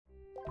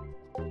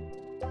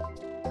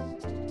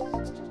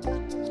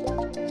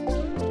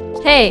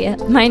Hey,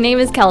 my name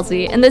is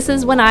Kelsey, and this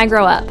is When I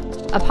Grow Up,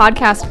 a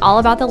podcast all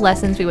about the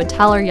lessons we would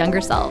tell our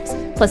younger selves,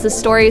 plus the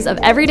stories of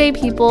everyday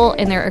people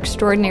in their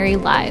extraordinary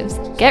lives.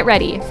 Get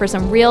ready for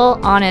some real,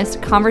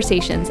 honest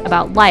conversations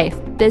about life,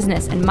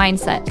 business, and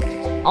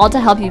mindset, all to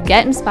help you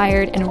get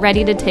inspired and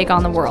ready to take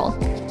on the world.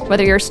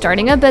 Whether you're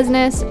starting a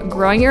business,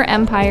 growing your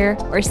empire,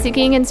 or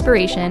seeking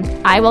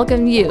inspiration, I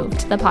welcome you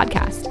to the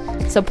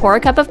podcast. So pour a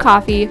cup of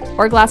coffee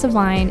or glass of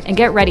wine and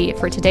get ready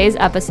for today's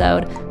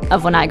episode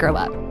of When I Grow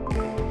Up.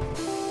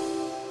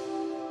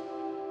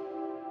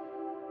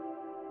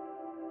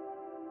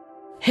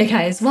 Hey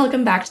guys,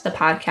 welcome back to the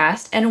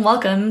podcast and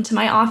welcome to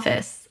my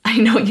office. I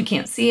know you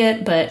can't see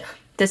it, but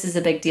this is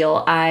a big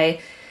deal.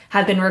 I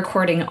have been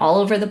recording all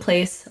over the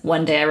place.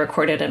 One day I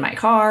recorded in my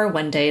car,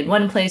 one day in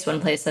one place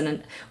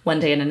and one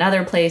day in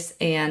another place.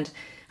 And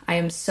I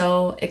am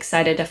so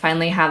excited to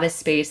finally have a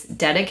space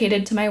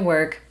dedicated to my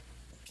work,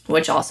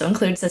 which also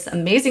includes this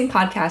amazing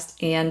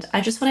podcast. And I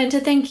just wanted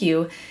to thank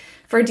you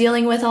for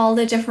dealing with all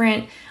the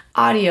different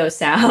audio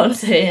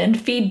sounds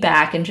and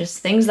feedback and just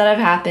things that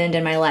have happened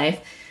in my life.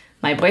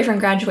 My boyfriend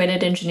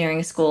graduated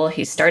engineering school.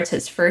 He starts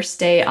his first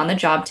day on the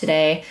job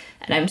today,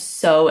 and I'm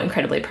so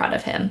incredibly proud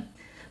of him.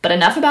 But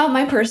enough about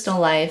my personal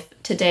life.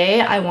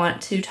 Today, I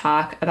want to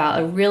talk about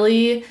a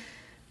really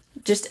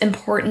just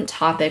important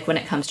topic when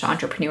it comes to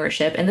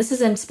entrepreneurship. And this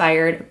is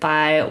inspired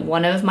by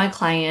one of my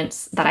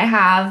clients that I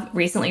have.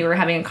 Recently, we were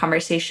having a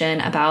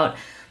conversation about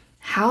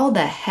how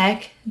the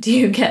heck do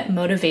you get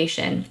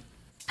motivation?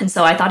 And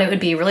so I thought it would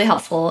be really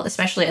helpful,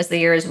 especially as the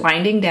year is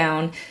winding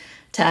down,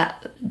 to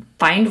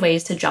find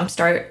ways to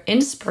jumpstart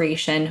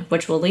inspiration,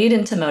 which will lead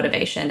into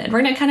motivation. And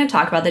we're going to kind of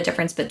talk about the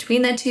difference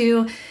between the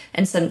two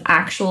and some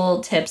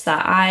actual tips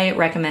that I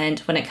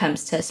recommend when it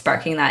comes to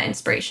sparking that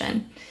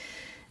inspiration.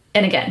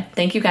 And again,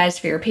 thank you guys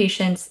for your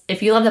patience.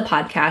 If you love the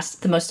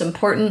podcast, the most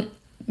important,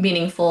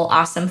 meaningful,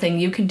 awesome thing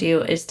you can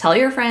do is tell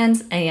your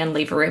friends and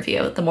leave a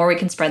review. The more we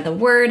can spread the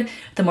word,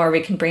 the more we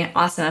can bring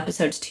awesome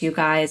episodes to you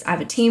guys. I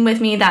have a team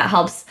with me that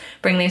helps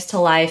bring these to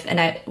life, and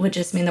it would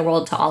just mean the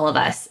world to all of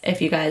us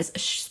if you guys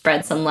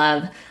spread some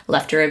love,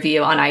 left a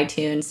review on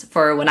iTunes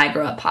for When I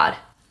Grow Up Pod.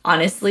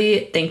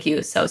 Honestly, thank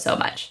you so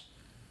much.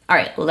 All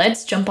right,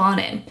 let's jump on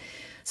in.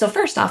 So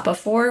first off,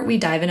 before we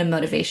dive into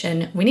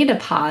motivation, we need to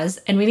pause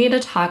and we need to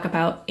talk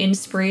about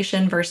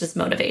inspiration versus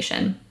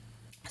motivation.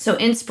 So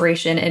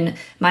inspiration, in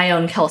my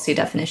own Kelsey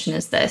definition,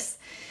 is this.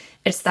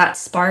 It's that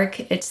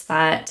spark. It's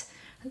that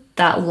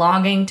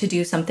longing to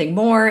do something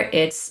more.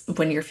 It's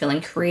when you're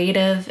feeling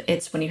creative.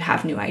 It's when you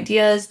have new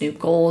ideas, new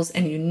goals,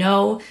 and you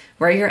know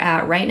where you're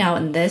at right now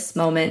in this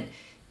moment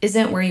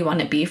isn't where you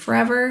want to be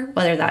forever,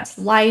 whether that's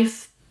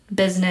life,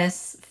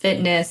 business,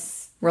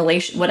 fitness,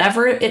 relation,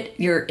 whatever it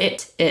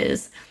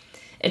is.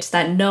 It's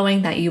that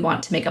knowing that you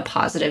want to make a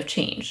positive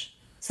change.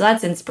 So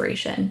that's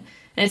inspiration.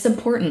 And it's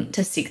important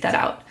to seek that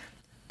out.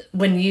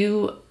 When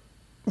you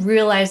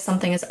realize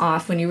something is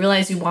off, when you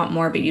realize you want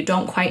more, but you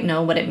don't quite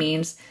know what it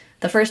means,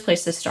 the first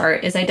place to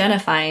start is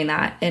identifying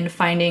that and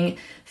finding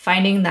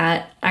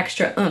that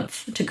extra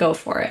oomph to go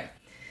for it.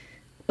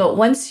 But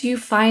once you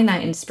find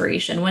that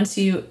inspiration, once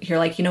you're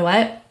like, you know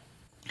what?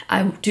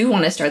 I do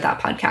want to start that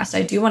podcast.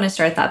 I do want to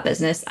start that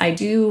business. I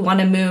do want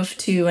to move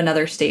to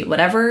another state,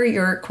 whatever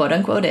your quote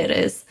unquote it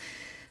is,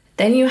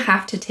 then you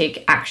have to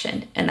take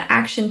action. And the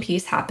action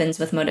piece happens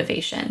with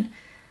motivation.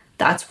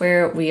 That's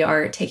where we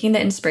are taking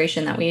the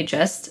inspiration that we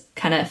just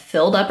kind of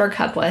filled up our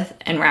cup with,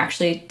 and we're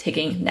actually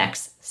taking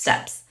next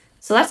steps.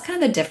 So that's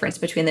kind of the difference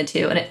between the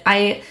two. And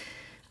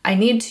I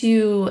need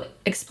to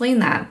explain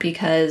that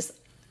because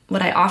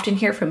what I often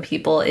hear from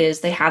people is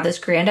they have this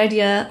grand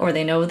idea or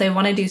they know they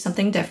want to do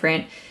something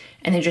different,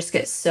 and they just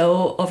get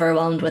so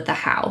overwhelmed with the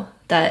how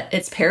that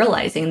it's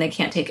paralyzing and they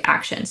can't take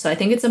action. So I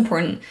think it's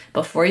important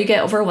before you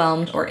get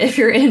overwhelmed, or if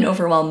you're in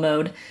overwhelm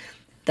mode,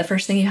 the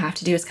first thing you have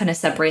to do is kind of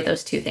separate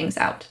those two things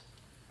out.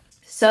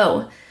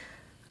 So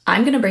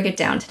I'm going to break it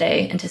down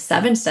today into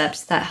 7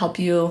 steps that help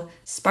you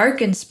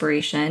spark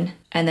inspiration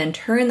and then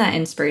turn that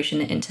inspiration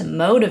into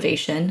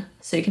motivation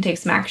so you can take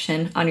some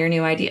action on your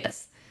new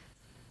ideas.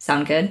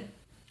 Sound good?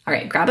 All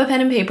right, grab a pen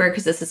and paper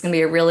because this is going to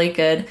be a really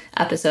good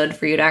episode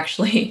for you to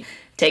actually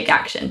take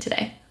action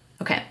today.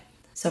 Okay,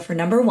 so for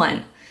number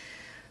 1,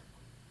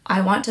 I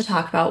want to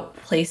talk about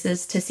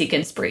places to seek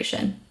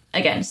inspiration.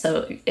 Again,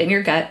 so in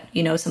your gut,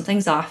 you know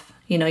something's off.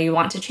 You know you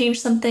want to change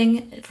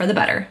something for the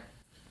better.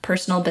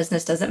 Personal,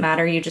 business, doesn't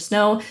matter. You just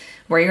know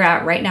where you're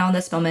at right now in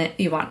this moment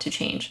you want to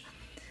change.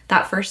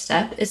 That first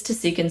step is to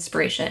seek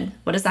inspiration.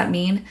 What does that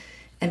mean?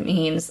 It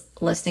means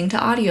listening to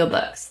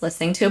audiobooks,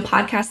 listening to a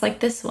podcast like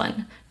this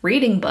one,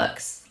 reading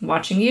books,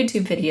 watching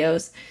YouTube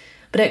videos.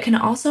 But it can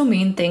also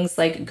mean things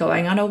like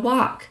going on a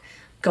walk,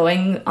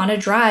 going on a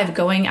drive,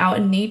 going out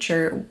in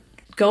nature.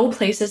 Go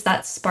places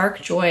that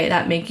spark joy,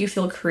 that make you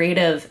feel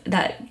creative,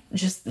 that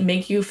just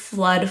make you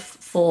flood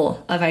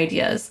full of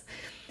ideas.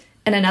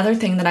 And another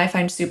thing that I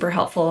find super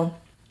helpful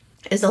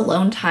is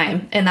alone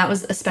time. And that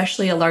was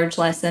especially a large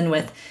lesson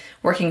with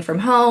working from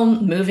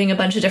home, moving a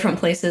bunch of different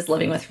places,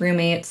 living with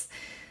roommates.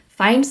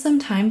 Find some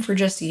time for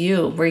just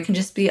you, where you can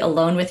just be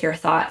alone with your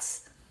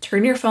thoughts.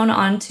 turn your phone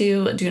on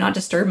to do not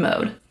disturb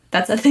mode.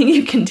 That's a thing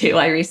you can do,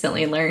 I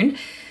recently learned,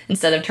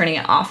 instead of turning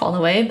it off all the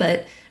way.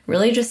 But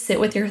really just sit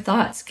with your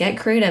thoughts, get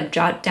creative,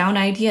 jot down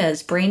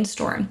ideas,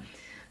 brainstorm.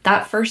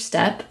 That first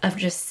step of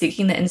just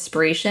seeking the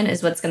inspiration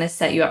is what's going to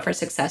set you up for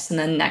success in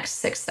the next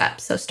 6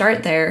 steps. So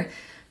start there,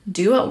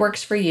 do what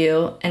works for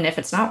you, and if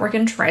it's not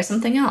working, try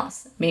something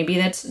else. Maybe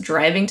that's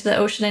driving to the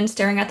ocean and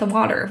staring at the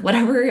water.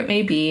 Whatever it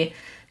may be,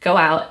 go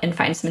out and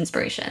find some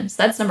inspiration.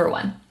 So that's number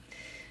 1.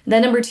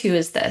 Then number 2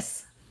 is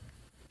this.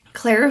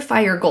 Clarify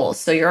your goals.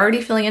 So you're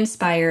already feeling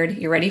inspired,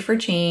 you're ready for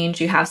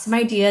change, you have some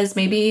ideas,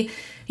 maybe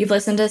you've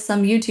listened to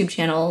some YouTube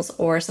channels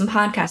or some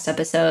podcast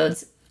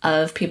episodes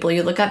of people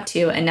you look up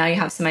to, and now you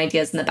have some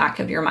ideas in the back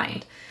of your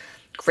mind.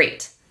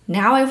 Great.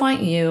 Now I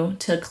want you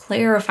to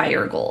clarify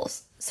your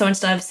goals. So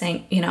instead of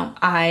saying,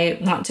 I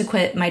want to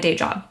quit my day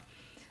job.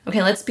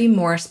 Okay, let's be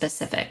more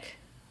specific.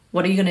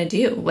 What are you going to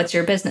do? What's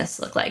your business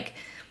look like?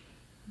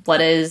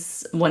 When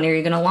are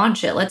you going to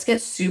launch it? Let's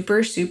get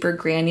super, super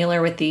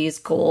granular with these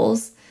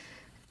goals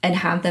and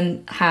have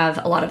them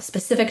have a lot of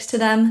specifics to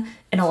them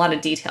and a lot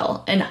of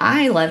detail. And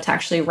I love to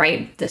actually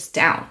write this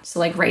down.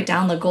 So write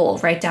down the goal,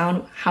 write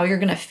down how you're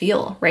going to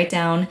feel, write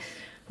down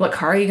what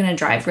car are you going to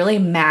drive, really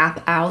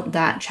map out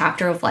that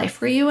chapter of life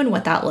for you and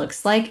what that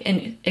looks like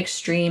in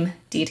extreme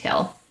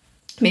detail.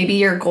 Maybe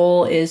your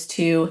goal is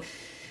to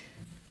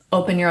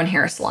open your own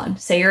hair salon.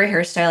 Say you're a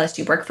hairstylist,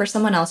 you work for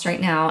someone else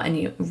right now, and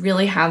you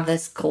really have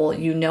this goal,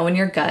 in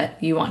your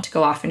gut, you want to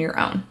go off on your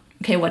own.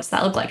 Okay, what's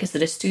that look like? Is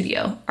it a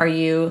studio? Are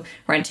you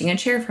renting a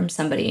chair from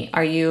somebody?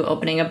 Are you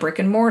opening a brick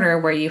and mortar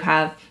where you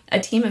have a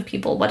team of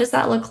people? What does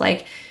that look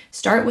like?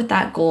 Start with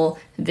that goal,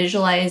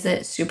 visualize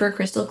it super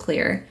crystal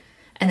clear.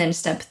 And then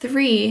step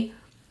 3,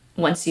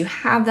 once you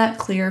have that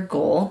clear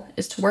goal,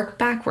 is to work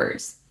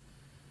backwards.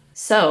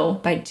 So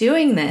by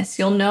doing this,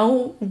 you'll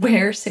know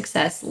where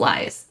success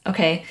lies.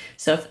 Okay,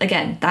 so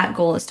again, that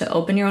goal is to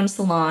open your own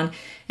salon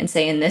and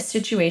say in this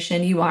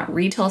situation, you want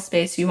retail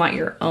space, you want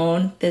your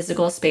own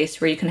physical space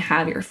where you can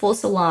have your full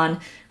salon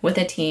with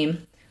a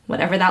team,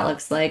 whatever that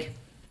looks like.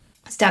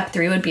 Step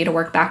 3 would be to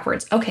work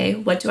backwards. Okay,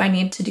 what do I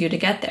need to do to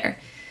get there?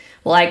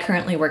 Well, I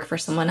currently work for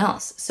someone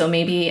else. So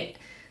maybe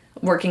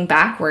working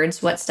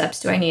backwards, what steps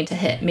do I need to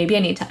hit? Maybe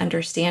I need to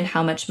understand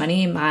how much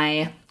money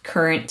my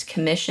current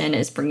commission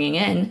is bringing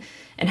in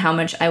and how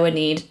much I would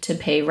need to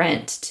pay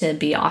rent to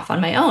be off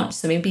on my own.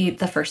 So maybe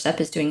the first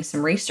step is doing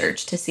some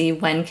research to see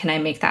when can I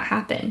make that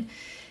happen.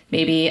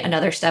 Maybe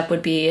another step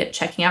would be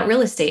checking out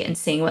real estate and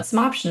seeing what some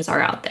options are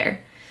out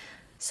there.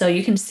 So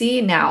you can see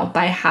now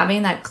by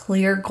having that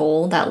clear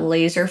goal, that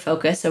laser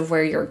focus of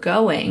where you're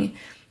going,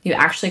 you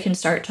actually can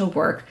start to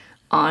work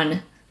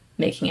on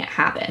making it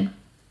happen.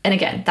 And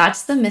again,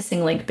 that's the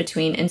missing link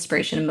between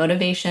inspiration and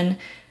motivation.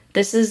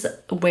 This is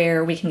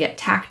where we can get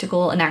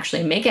tactical and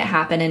actually make it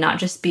happen and not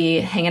just be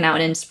hanging out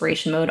in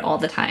inspiration mode all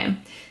the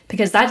time,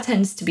 because that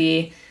tends to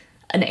be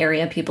an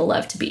area people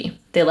love to be.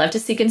 They love to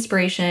seek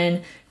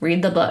inspiration,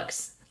 read the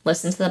books,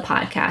 listen to the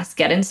podcast,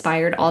 get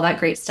inspired, all that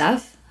great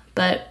stuff.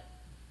 But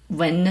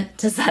when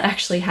does that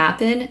actually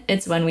happen?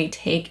 It's when we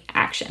take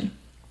action.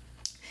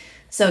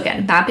 So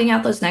again, mapping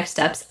out those next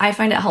steps, I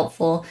find it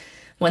helpful.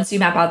 Once you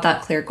map out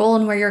that clear goal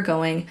and where you're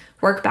going,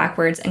 work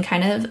backwards and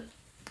kind of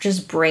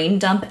just brain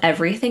dump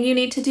everything you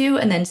need to do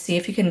and then see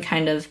if you can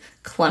kind of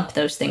clump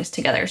those things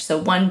together.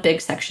 So one big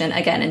section,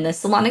 again, in the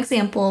salon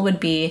example would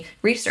be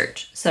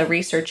research. So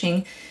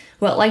researching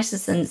what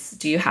licenses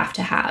do you have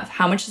to have?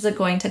 How much is it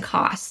going to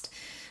cost?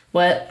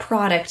 What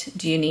product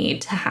do you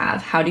need to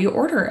have? How do you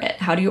order it?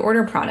 How do you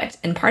order product?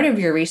 And part of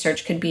your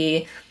research could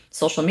be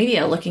social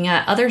media, looking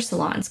at other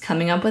salons,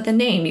 coming up with a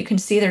name. You can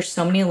see there's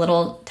so many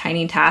little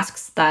tiny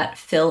tasks that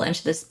fill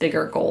into this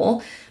bigger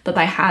goal. But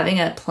by having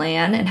a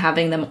plan and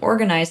having them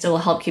organized, it will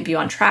help keep you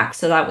on track.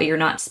 So that way you're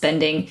not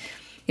spending,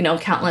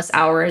 countless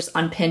hours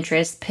on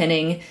Pinterest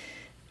pinning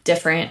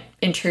different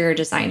interior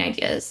design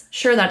ideas.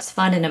 Sure, that's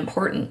fun and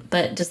important,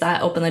 but does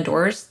that open the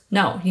doors?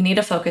 No, you need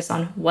to focus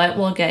on what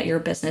will get your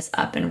business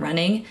up and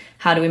running.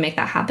 How do we make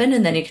that happen?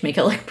 And then you can make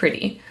it look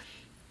pretty.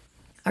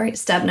 All right,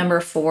 step number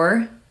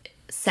 4.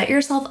 Set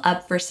yourself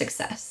up for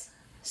success.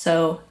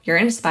 So you're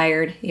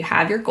inspired, you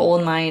have your goal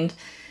in mind,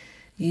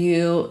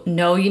 you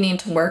know you need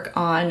to work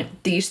on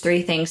these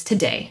 3 things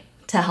today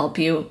to help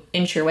you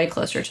inch your way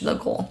closer to the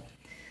goal.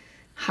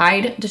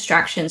 Hide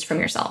distractions from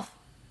yourself.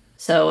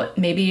 So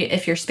maybe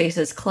if your space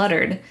is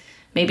cluttered,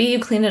 maybe you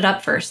clean it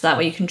up first so that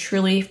way you can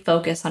truly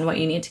focus on what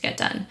you need to get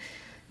done.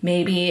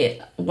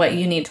 Maybe what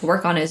you need to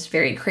work on is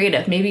very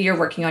creative. Maybe you're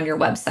working on your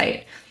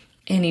website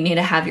and you need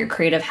to have your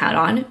creative hat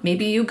on.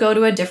 Maybe you go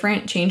to a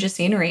different change of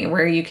scenery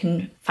where you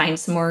can find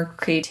some more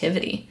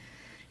creativity.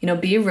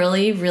 Be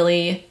really,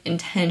 really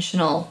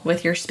intentional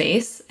with your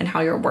space and how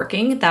you're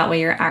working. That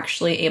way you're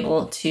actually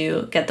able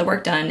to get the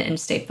work done and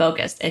stay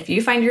focused. If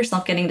you find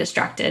yourself getting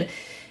distracted,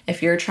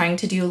 if you're trying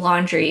to do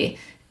laundry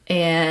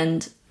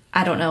and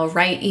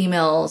write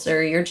emails,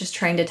 or you're just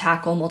trying to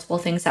tackle multiple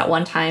things at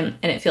one time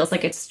and it feels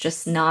like it's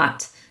just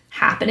not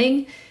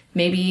happening,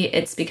 Maybe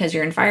it's because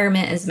your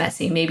environment is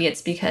messy. Maybe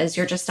it's because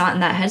you're just not in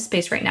that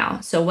headspace right now.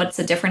 So what's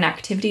a different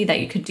activity that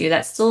you could do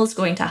that still is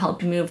going to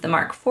help you move the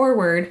mark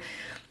forward,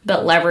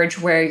 but leverage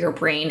where your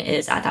brain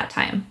is at that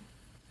time?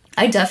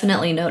 I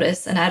definitely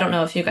notice, and I don't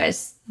know if you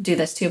guys do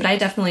this too, but I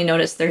definitely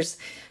notice there's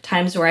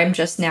times where I'm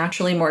just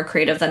naturally more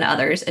creative than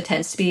others. It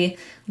tends to be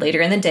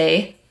later in the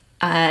day.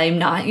 I'm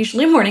not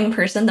usually a morning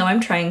person, though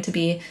I'm trying to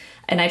be,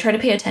 and I try to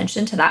pay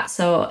attention to that.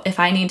 So if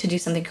I need to do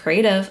something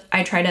creative,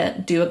 I try to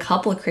do a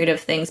couple of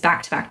creative things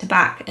back to back to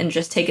back and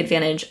just take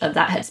advantage of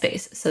that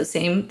headspace. So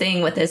same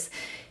thing with this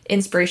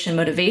inspiration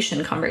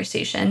motivation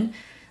conversation,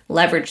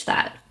 leverage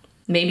that.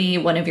 Maybe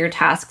one of your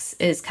tasks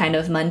is kind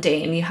of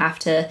mundane. You have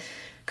to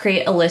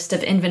create a list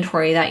of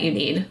inventory that you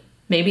need.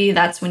 Maybe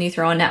that's when you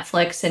throw on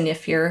Netflix, and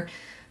if you're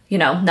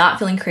not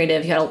feeling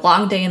creative, you had a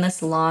long day in the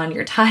salon,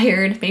 you're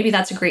tired, maybe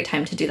that's a great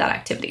time to do that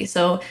activity.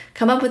 So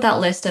come up with that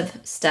list of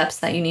steps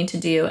that you need to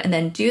do and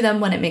then do them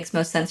when it makes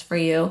most sense for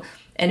you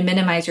and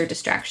minimize your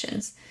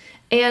distractions.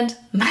 And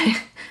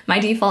my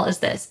default is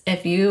this.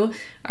 If you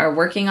are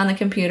working on the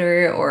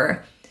computer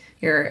or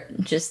you're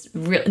just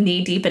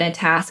knee deep in a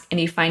task and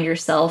you find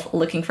yourself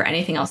looking for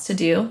anything else to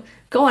do,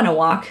 go on a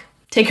walk,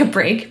 take a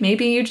break.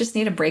 Maybe you just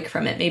need a break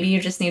from it. Maybe you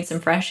just need some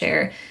fresh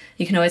air.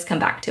 You can always come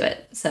back to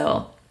it.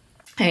 So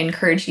I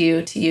encourage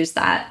you to use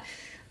that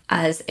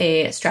as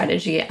a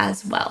strategy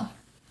as well.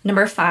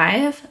 Number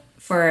 5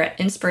 for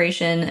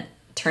inspiration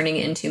turning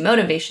into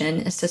motivation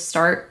is to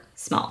start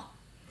small.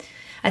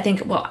 I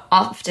think what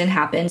often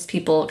happens,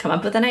 people come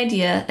up with an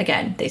idea.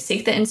 Again, they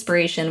seek the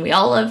inspiration. We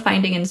all love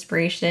finding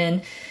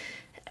inspiration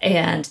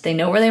and they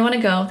know where they want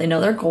to go. They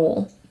know their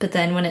goal. But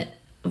then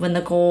when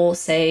the goal,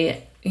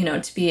 say,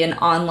 to be an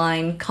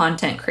online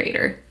content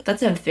creator,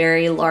 that's a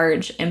very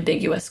large,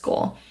 ambiguous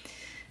goal.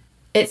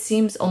 It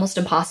seems almost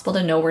impossible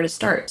to know where to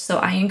start. So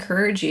I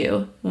encourage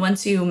you,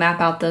 once you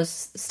map out those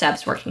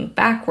steps working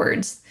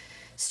backwards,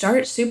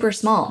 start super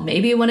small.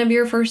 Maybe one of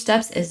your first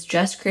steps is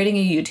just creating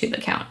a YouTube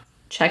account.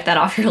 Check that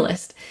off your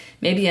list.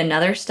 Maybe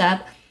another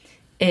step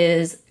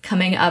is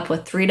coming up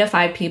with 3 to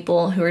 5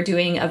 people who are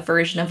doing a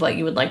version of what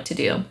you would like to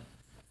do.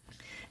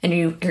 And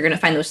you're going to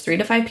find those 3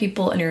 to 5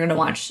 people and you're going to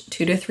watch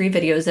 2 to 3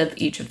 videos of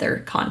each of their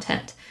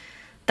content.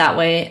 That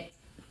way,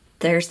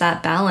 there's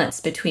that balance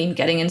between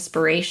getting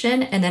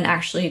inspiration and then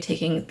actually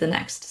taking the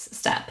next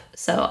step.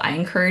 So I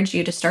encourage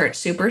you to start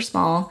super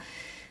small.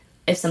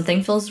 If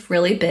something feels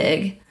really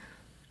big,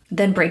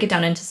 then break it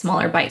down into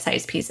smaller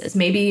bite-sized pieces.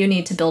 Maybe you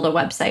need to build a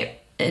website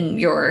in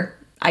your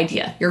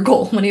idea, your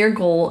goal. One of your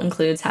goal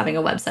includes having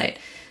a website.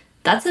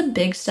 That's a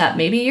big step.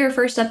 Maybe your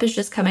first step is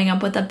just coming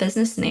up with a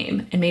business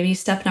name. And maybe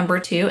step number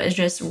 2 is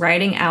just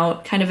writing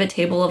out kind of a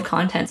table of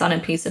contents on a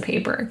piece of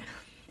paper.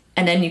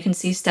 And then you can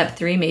see step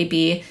 3 may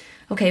be,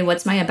 okay,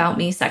 what's my about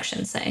me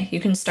section say?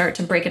 You can start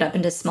to break it up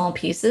into small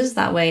pieces.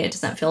 That way it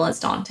doesn't feel as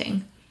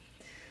daunting.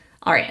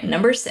 All right,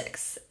 number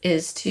 6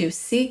 is to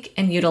seek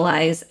and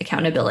utilize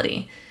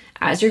accountability.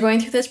 As you're going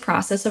through this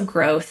process of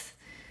growth,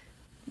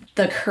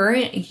 the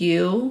current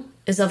you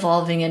is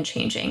evolving and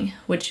changing,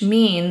 which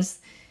means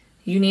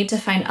you need to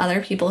find other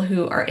people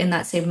who are in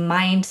that same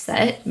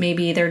mindset.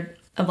 Maybe they're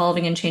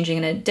evolving and changing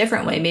in a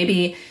different way.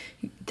 Maybe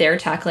they're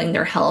tackling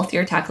their health,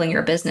 you're tackling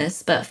your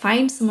business, but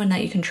find someone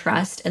that you can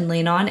trust and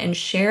lean on and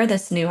share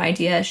this new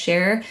idea,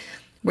 share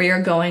where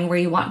you're going, where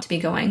you want to be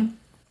going.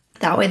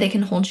 That way they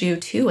can hold you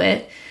to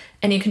it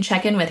and you can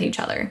check in with each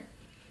other.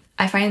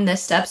 I find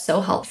this step so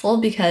helpful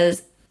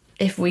because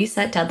if we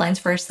set deadlines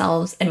for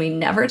ourselves and we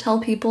never tell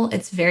people,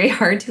 it's very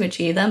hard to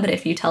achieve them. But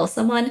if you tell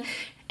someone,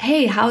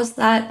 hey, how's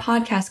that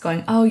podcast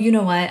going? Oh, you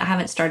know what? I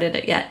haven't started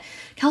it yet.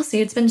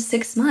 Kelsey, it's been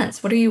 6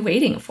 months. What are you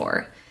waiting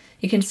for?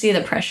 You can see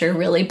the pressure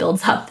really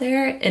builds up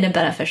there in a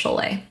beneficial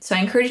way. So I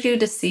encourage you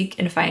to seek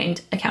and find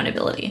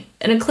accountability.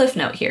 And a cliff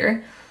note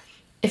here,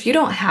 if you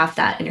don't have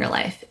that in your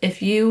life,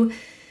 if you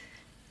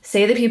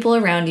say the people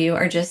around you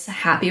are just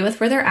happy with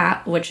where they're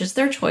at, which is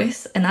their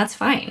choice, and that's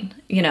fine.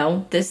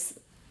 This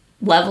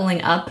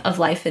leveling up of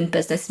life and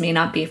business may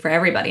not be for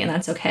everybody, and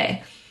that's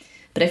okay.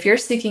 But if you're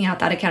seeking out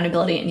that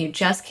accountability and you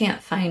just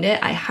can't find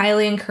it, I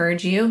highly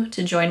encourage you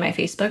to join my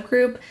Facebook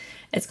group.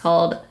 It's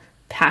called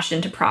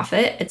Passion to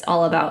Profit. It's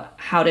all about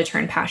how to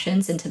turn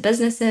passions into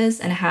businesses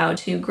and how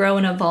to grow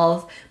and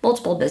evolve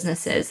multiple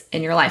businesses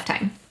in your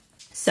lifetime.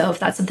 So if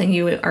that's something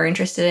you are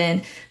interested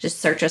in, just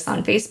search us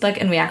on Facebook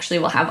and we actually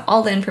will have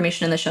all the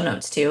information in the show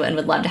notes too and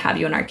would love to have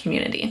you in our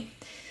community.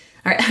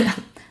 All right,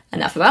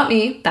 enough about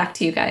me, back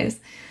to you guys.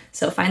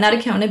 So find that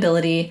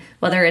accountability,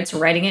 whether it's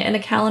writing it in a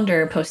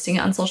calendar, posting it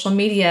on social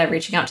media,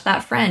 reaching out to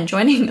that friend,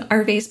 joining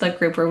our Facebook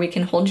group where we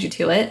can hold you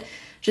to it.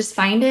 Just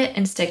find it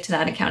and stick to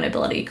that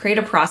accountability. Create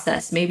a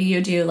process. Maybe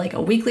you do like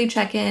a weekly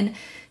check-in.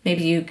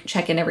 Maybe you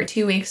check in every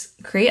 2 weeks.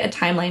 Create a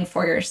timeline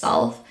for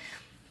yourself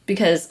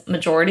because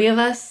majority of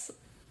us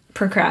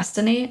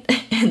procrastinate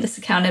and this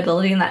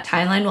accountability and that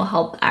timeline will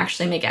help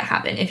actually make it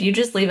happen. If you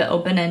just leave it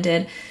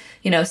open-ended,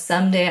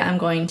 someday I'm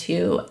going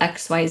to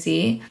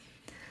XYZ,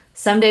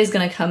 someday is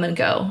going to come and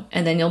go,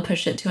 and then you'll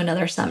push it to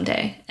another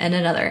someday and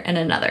another and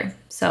another.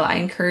 So I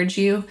encourage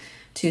you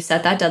to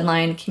set that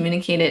deadline,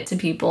 communicate it to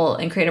people,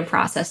 and create a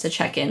process to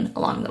check in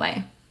along the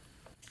way.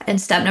 And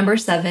step number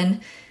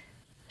 7,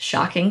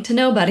 shocking to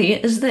nobody,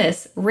 is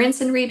this: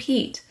 rinse and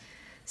repeat.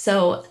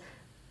 So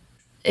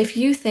if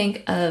you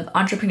think of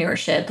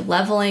entrepreneurship,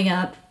 leveling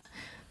up,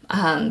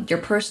 your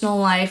personal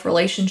life,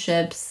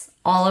 relationships,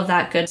 all of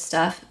that good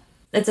stuff,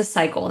 it's a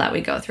cycle that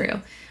we go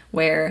through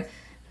where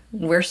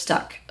we're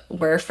stuck,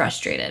 we're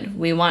frustrated,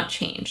 we want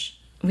change.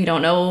 We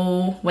don't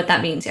know what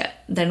that means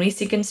yet. Then we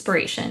seek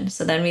inspiration.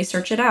 So then we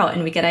search it out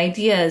and we get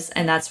ideas.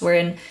 And that's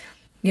when,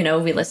 we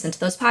listen to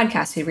those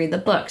podcasts, we read the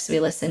books, we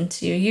listen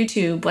to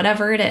YouTube,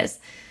 whatever it is.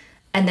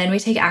 And then we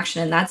take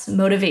action. And that's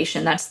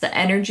motivation. That's the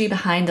energy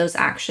behind those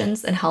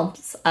actions and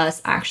helps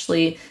us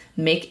actually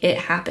make it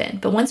happen.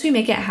 But once we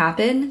make it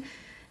happen,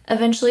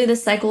 eventually the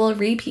cycle will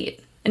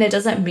repeat. And it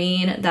doesn't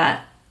mean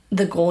that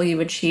the goal you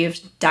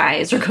achieved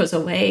dies or goes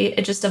away.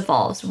 It just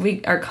evolves.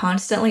 We are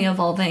constantly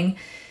evolving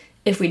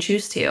if we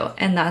choose to.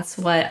 And that's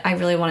what I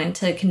really wanted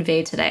to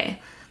convey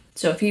today.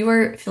 So if you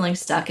are feeling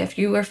stuck, if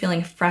you are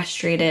feeling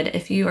frustrated,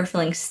 if you are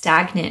feeling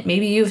stagnant,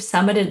 maybe you've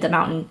summited the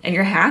mountain and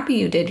you're happy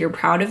you did, you're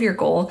proud of your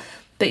goal,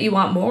 but you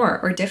want more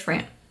or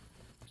different.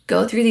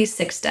 Go through these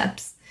 6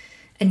 steps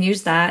and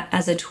use that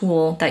as a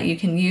tool that you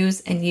can use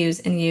and use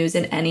and use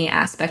in any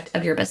aspect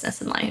of your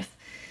business and life.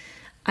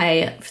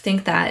 I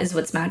think that is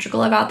what's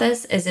magical about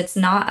this, is it's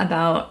not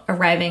about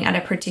arriving at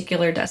a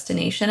particular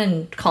destination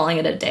and calling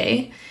it a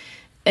day.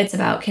 It's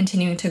about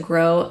continuing to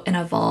grow and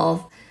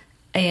evolve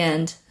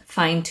and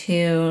fine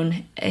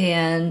tune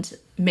and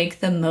make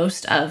the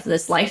most of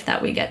this life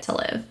that we get to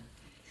live.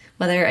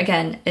 Whether,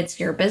 again, it's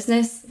your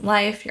business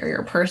life or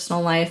your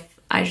personal life,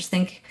 I just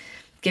think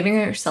giving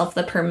yourself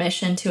the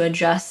permission to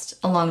adjust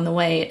along the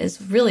way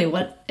is really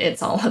what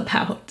it's all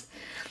about.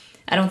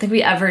 I don't think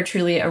we ever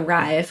truly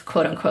arrive,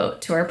 quote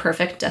unquote, to our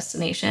perfect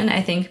destination.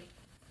 I think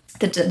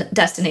the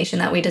destination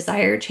that we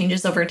desire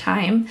changes over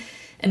time,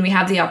 and we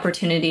have the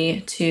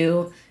opportunity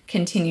to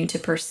continue to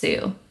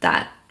pursue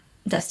that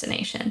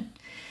destination.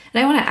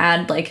 And I want to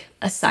add like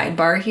a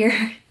sidebar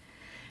here.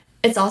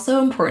 It's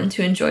also important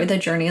to enjoy the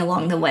journey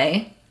along the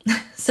way.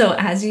 So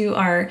as you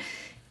are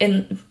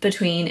in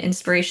between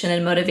inspiration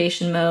and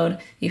motivation mode,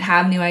 you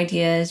have new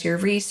ideas, you're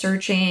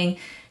researching,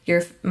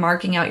 you're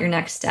marking out your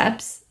next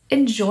steps,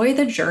 enjoy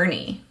the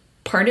journey.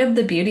 Part of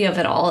the beauty of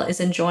it all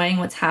is enjoying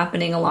what's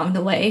happening along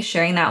the way,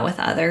 sharing that with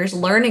others,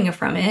 learning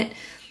from it.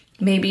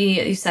 Maybe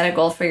you set a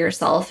goal for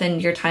yourself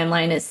and your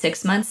timeline is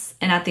 6 months.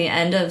 And at the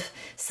end of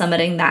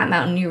summiting that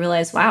mountain, you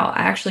realize, wow,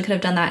 I actually could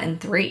have done that in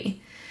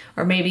 3.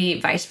 Or maybe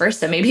vice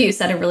versa. Maybe you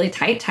set a really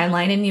tight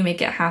timeline and you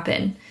make it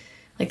happen.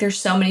 Like there's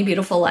so many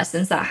beautiful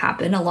lessons that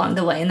happen along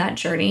the way in that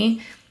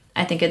journey.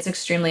 I think it's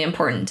extremely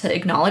important to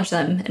acknowledge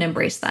them and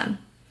embrace them.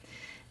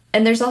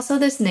 And there's also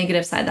this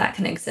negative side that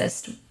can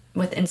exist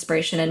with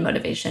inspiration and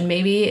motivation.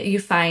 Maybe you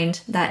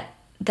find that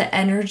the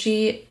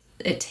energy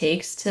it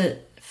takes to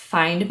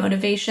find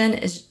motivation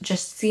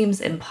just seems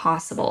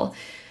impossible.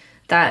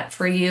 That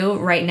for you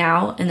right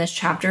now in this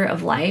chapter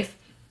of life,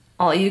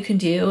 all you can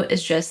do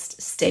is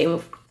just stay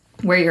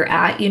where you're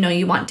at.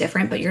 You want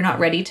different, but you're not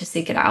ready to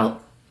seek it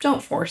out.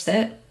 Don't force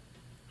it.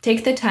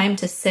 Take the time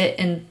to sit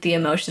in the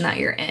emotion that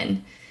you're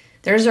in.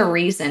 There's a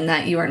reason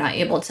that you are not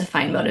able to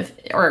find motive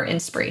or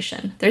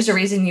inspiration. There's a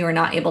reason you are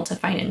not able to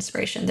find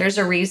inspiration. There's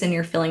a reason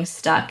you're feeling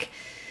stuck.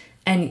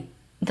 And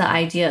the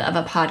idea of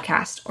a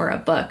podcast or a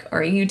book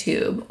or a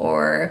YouTube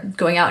or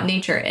going out in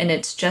nature and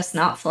it's just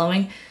not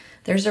flowing,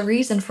 there's a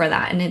reason for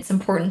that. And it's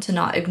important to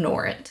not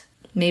ignore it.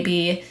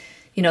 Maybe,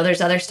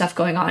 there's other stuff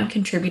going on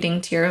contributing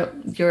to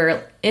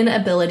your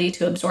inability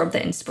to absorb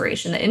the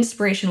inspiration. The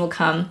inspiration will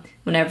come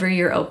whenever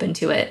you're open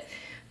to it.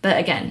 But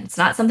again, it's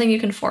not something you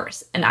can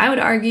force. And I would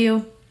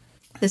argue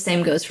the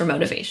same goes for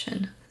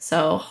motivation.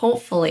 So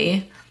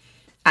hopefully,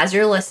 as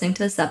you're listening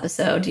to this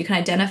episode, you can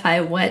identify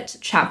what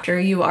chapter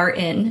you are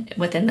in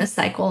within this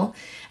cycle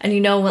and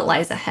you know what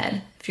lies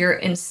ahead. If you're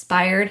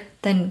inspired,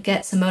 then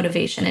get some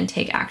motivation and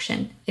take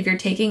action. If you're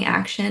taking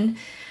action,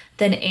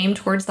 then aim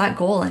towards that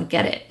goal and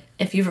get it.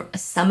 If you've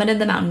summited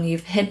the mountain,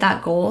 you've hit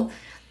that goal,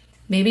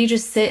 maybe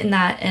just sit in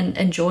that and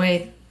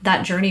enjoy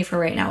that journey for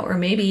right now. Or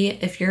maybe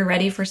if you're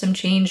ready for some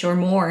change or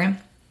more,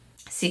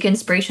 seek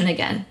inspiration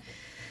again.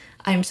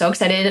 I'm so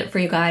excited for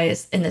you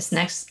guys in this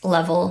next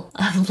level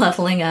of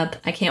leveling up.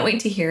 I can't wait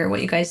to hear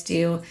what you guys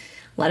do.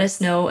 Let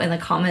us know in the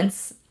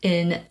comments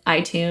in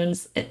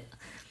iTunes.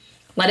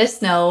 Let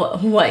us know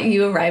what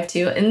you arrived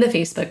to in the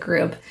Facebook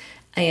group.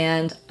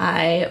 And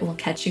I will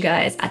catch you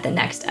guys at the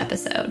next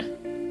episode.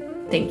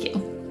 Thank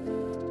you.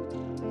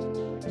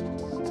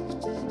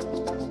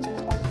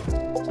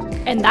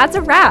 And that's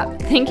a wrap.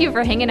 Thank you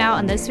for hanging out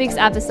on this week's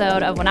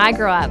episode of When I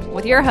Grow Up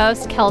with your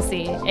host,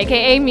 Kelsey,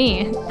 aka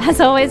me. As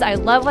always, I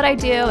love what I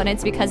do, and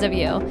it's because of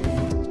you.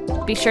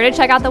 Be sure to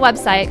check out the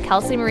website,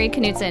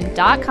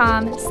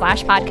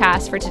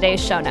 kelseymarieknutson.com/podcast for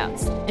today's show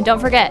notes. And don't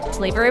forget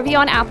to leave a review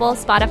on Apple,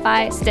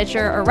 Spotify,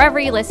 Stitcher, or wherever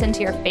you listen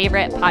to your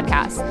favorite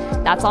podcasts.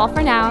 That's all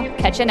for now.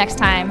 Catch you next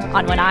time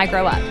on When I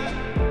Grow Up.